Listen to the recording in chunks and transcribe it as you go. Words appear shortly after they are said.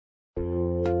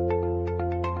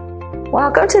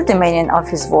Welcome to Dominion of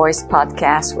His Voice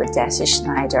podcast with Deci,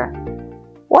 Schneider.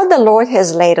 What the Lord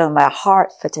has laid on my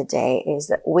heart for today is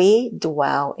that we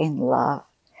dwell in love.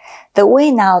 That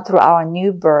we now, through our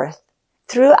new birth,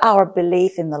 through our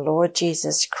belief in the Lord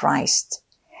Jesus Christ,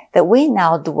 that we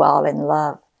now dwell in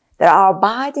love. That our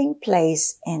abiding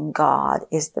place in God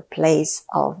is the place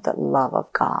of the love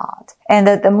of God. And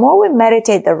that the more we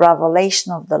meditate the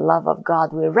revelation of the love of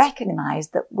God, we recognize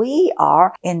that we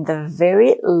are in the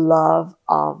very love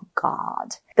of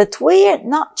God. That we are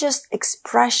not just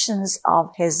expressions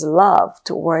of His love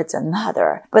towards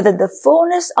another, but that the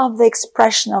fullness of the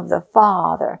expression of the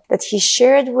Father that He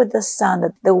shared with the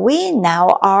Son, that we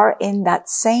now are in that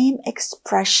same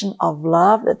expression of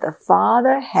love that the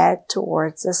Father had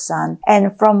towards the Son.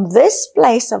 And from this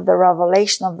place of the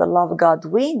revelation of the love of God,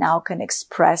 we now can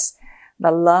express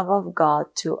the love of God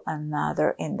to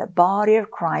another in the body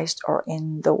of Christ or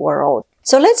in the world.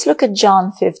 So let's look at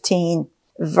John 15,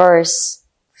 verse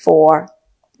 4.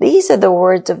 These are the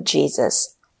words of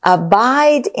Jesus.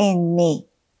 Abide in me,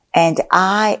 and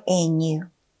I in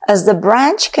you. As the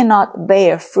branch cannot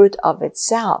bear fruit of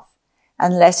itself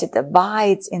unless it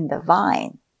abides in the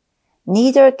vine,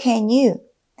 neither can you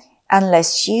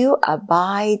unless you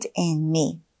abide in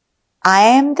me. I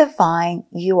am the vine,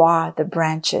 you are the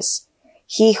branches.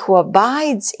 He who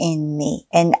abides in me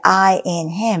and I in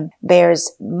him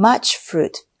bears much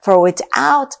fruit, for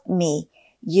without me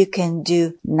you can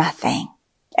do nothing.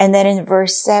 And then in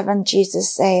verse 7,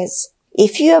 Jesus says,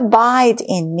 if you abide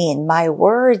in me and my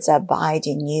words abide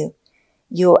in you,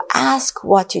 you ask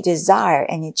what you desire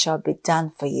and it shall be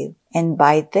done for you. And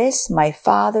by this my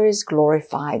Father is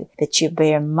glorified, that you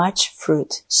bear much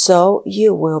fruit, so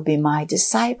you will be my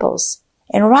disciples.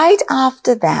 And right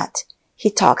after that, he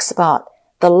talks about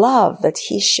the love that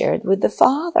he shared with the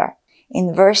Father.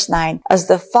 In verse 9, as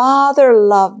the Father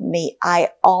loved me, I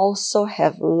also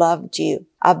have loved you.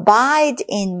 Abide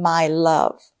in my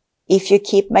love. If you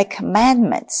keep my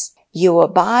commandments, you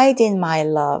abide in my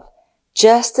love,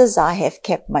 just as I have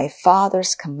kept my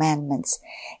Father's commandments,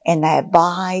 and I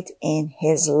abide in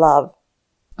His love.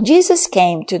 Jesus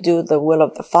came to do the will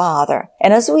of the Father.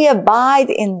 And as we abide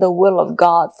in the will of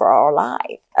God for our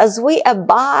life, as we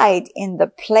abide in the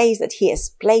place that He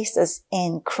has placed us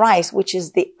in Christ, which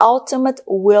is the ultimate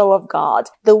will of God,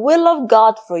 the will of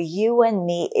God for you and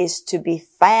me is to be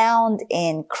found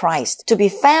in Christ, to be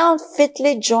found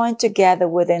fitly joined together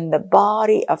within the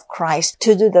body of Christ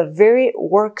to do the very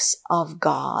works of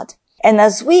God. And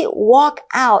as we walk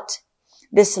out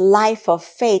this life of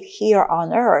faith here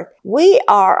on earth, we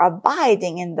are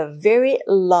abiding in the very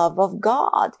love of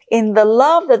God, in the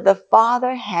love that the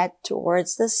Father had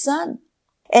towards the Son.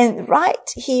 And right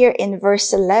here in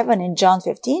verse 11 in John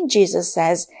 15, Jesus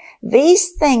says,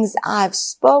 these things I've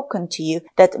spoken to you,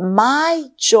 that my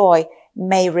joy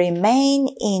may remain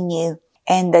in you,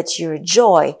 and that your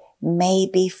joy may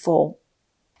be full.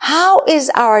 How is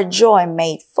our joy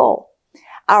made full?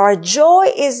 Our joy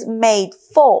is made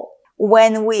full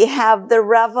when we have the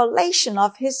revelation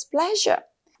of His pleasure,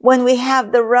 when we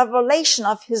have the revelation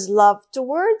of His love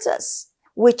towards us,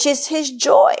 which is His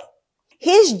joy.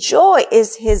 His joy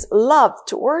is His love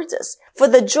towards us. For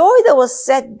the joy that was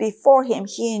set before Him,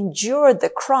 He endured the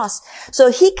cross,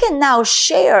 so He can now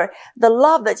share the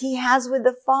love that He has with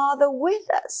the Father with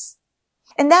us.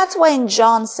 And that's why in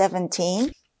John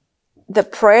 17, the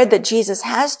prayer that Jesus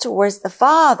has towards the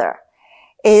Father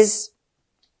is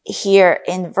here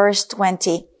in verse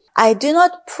 20, I do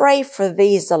not pray for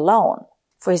these alone,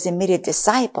 for His immediate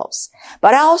disciples,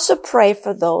 but I also pray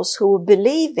for those who will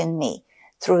believe in me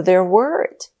through their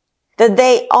word, that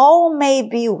they all may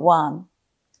be one.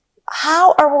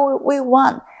 How are we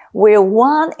one? We're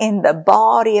one in the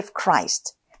body of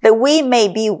Christ, that we may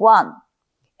be one.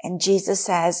 And Jesus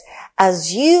says,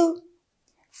 as you,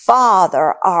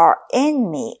 Father, are in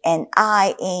me and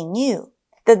I in you,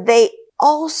 that they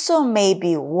also may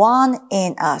be one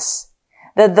in us,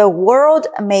 that the world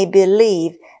may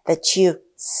believe that you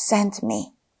sent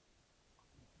me.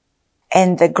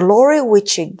 And the glory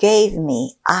which you gave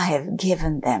me, I have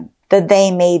given them, that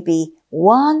they may be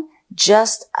one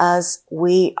just as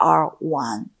we are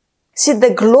one. See,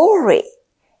 the glory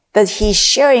that He's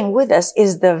sharing with us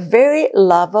is the very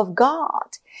love of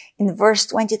God. In verse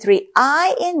 23,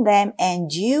 I in them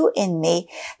and you in me,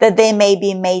 that they may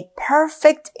be made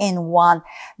perfect in one,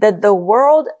 that the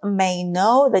world may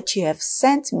know that you have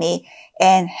sent me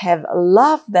and have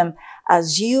loved them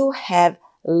as you have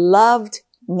loved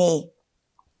me.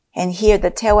 And here the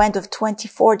tail end of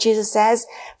 24, Jesus says,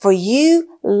 for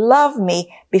you loved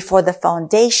me before the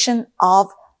foundation of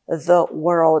the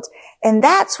world. And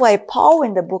that's why Paul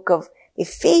in the book of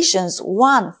Ephesians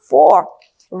 1:4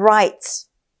 writes,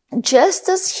 just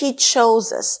as he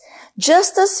chose us,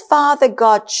 just as Father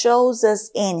God chose us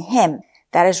in him,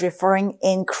 that is referring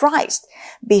in Christ,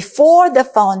 before the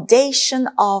foundation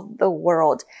of the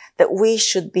world, that we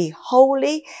should be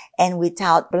holy and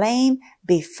without blame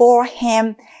before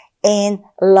him in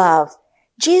love.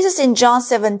 Jesus in John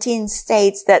 17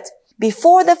 states that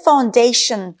before the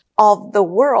foundation of the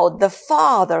world, the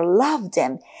Father loved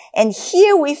him. And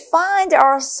here we find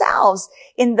ourselves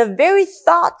in the very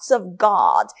thoughts of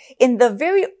God, in the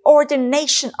very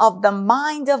ordination of the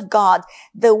mind of God,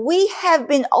 that we have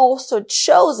been also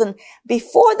chosen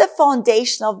before the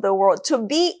foundation of the world to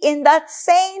be in that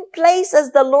same place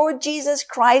as the Lord Jesus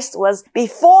Christ was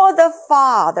before the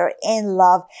Father in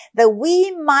love, that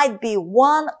we might be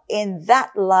one in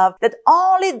that love, that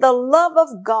only the love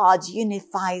of God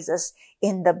unifies us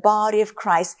in the body of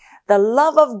Christ. The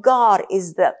love of God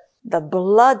is the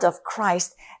blood of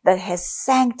Christ that has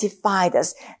sanctified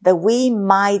us, that we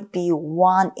might be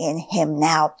one in him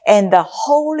now. And the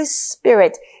Holy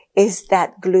Spirit is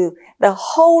that glue. The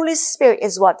Holy Spirit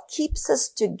is what keeps us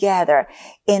together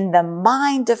in the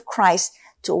mind of Christ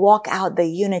to walk out the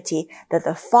unity that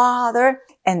the Father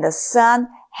and the Son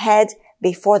had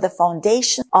before the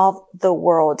foundation of the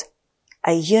world.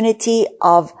 A unity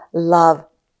of love.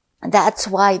 That's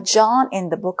why John in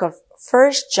the book of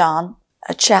 1 John,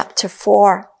 chapter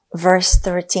 4, verse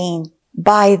 13,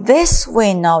 by this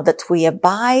we know that we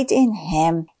abide in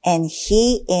him and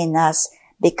he in us,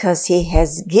 because he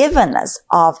has given us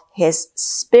of his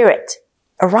Spirit.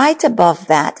 Right above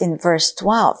that in verse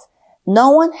 12, no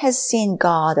one has seen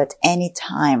God at any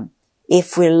time.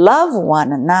 If we love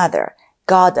one another,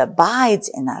 God abides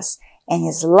in us, and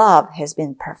his love has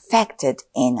been perfected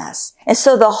in us. And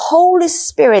so the Holy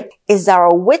Spirit is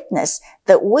our witness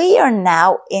that we are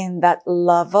now in that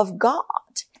love of God,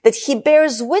 that he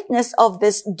bears witness of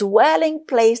this dwelling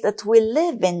place that we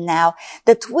live in now,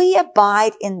 that we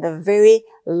abide in the very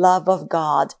love of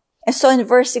God. And so in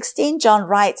verse 16, John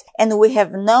writes, and we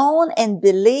have known and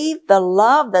believed the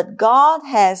love that God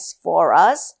has for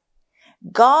us.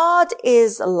 God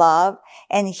is love,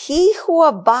 and he who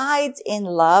abides in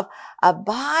love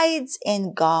abides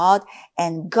in God,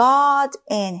 and God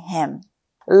in him.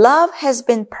 Love has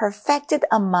been perfected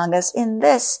among us in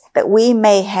this, that we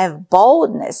may have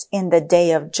boldness in the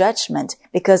day of judgment,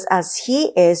 because as he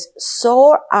is,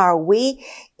 so are we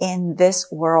in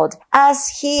this world. As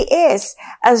he is,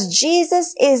 as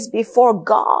Jesus is before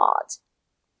God,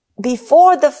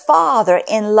 before the Father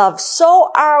in love, so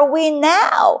are we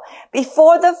now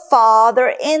before the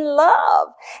Father in love.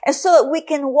 And so that we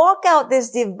can walk out this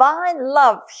divine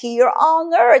love here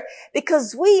on earth,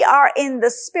 because we are in the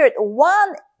Spirit,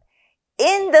 one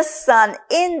in the Son,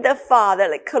 in the Father,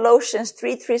 like Colossians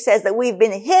 3:3 says that we've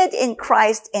been hid in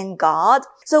Christ in God.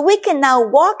 So we can now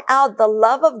walk out the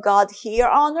love of God here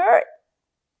on earth.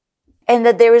 And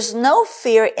that there is no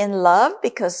fear in love,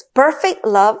 because perfect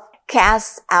love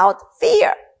casts out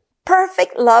fear.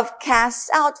 Perfect love casts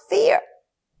out fear,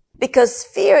 because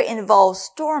fear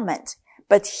involves torment,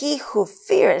 but he who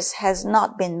fears has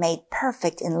not been made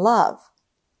perfect in love.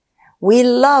 We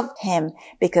love him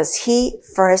because he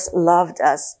first loved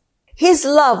us. His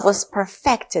love was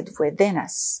perfected within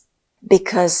us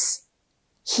because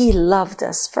he loved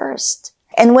us first.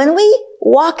 And when we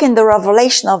walk in the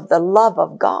revelation of the love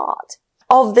of God,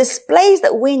 of this place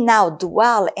that we now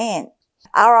dwell in,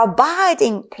 our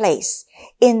abiding place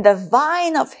in the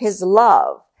vine of his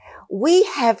love, we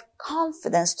have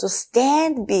confidence to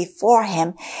stand before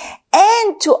him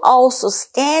and to also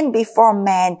stand before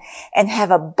man and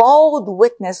have a bold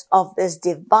witness of this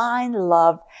divine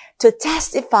love, to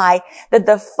testify that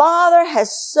the Father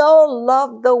has so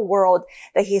loved the world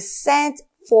that he sent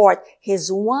forth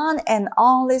his one and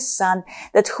only Son,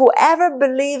 that whoever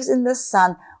believes in the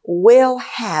Son will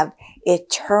have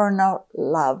eternal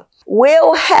love,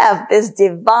 will have this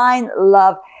divine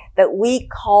love that we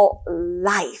call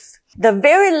life. The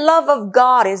very love of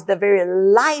God is the very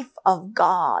life of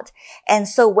God. And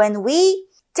so when we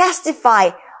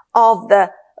testify of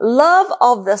the love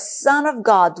of the Son of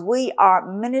God, we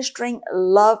are ministering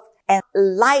love and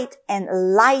light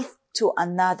and life to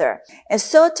another. And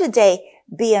so today,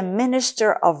 be a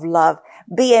minister of love,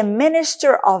 be a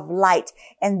minister of light,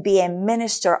 and be a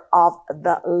minister of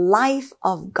the life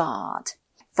of God.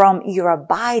 From your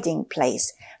abiding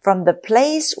place, from the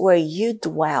place where you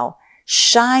dwell,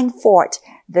 shine forth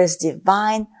this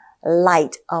divine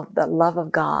light of the love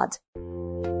of God.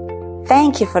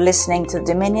 Thank you for listening to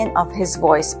Dominion of His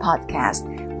Voice podcast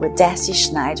with Deci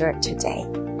Schneider today.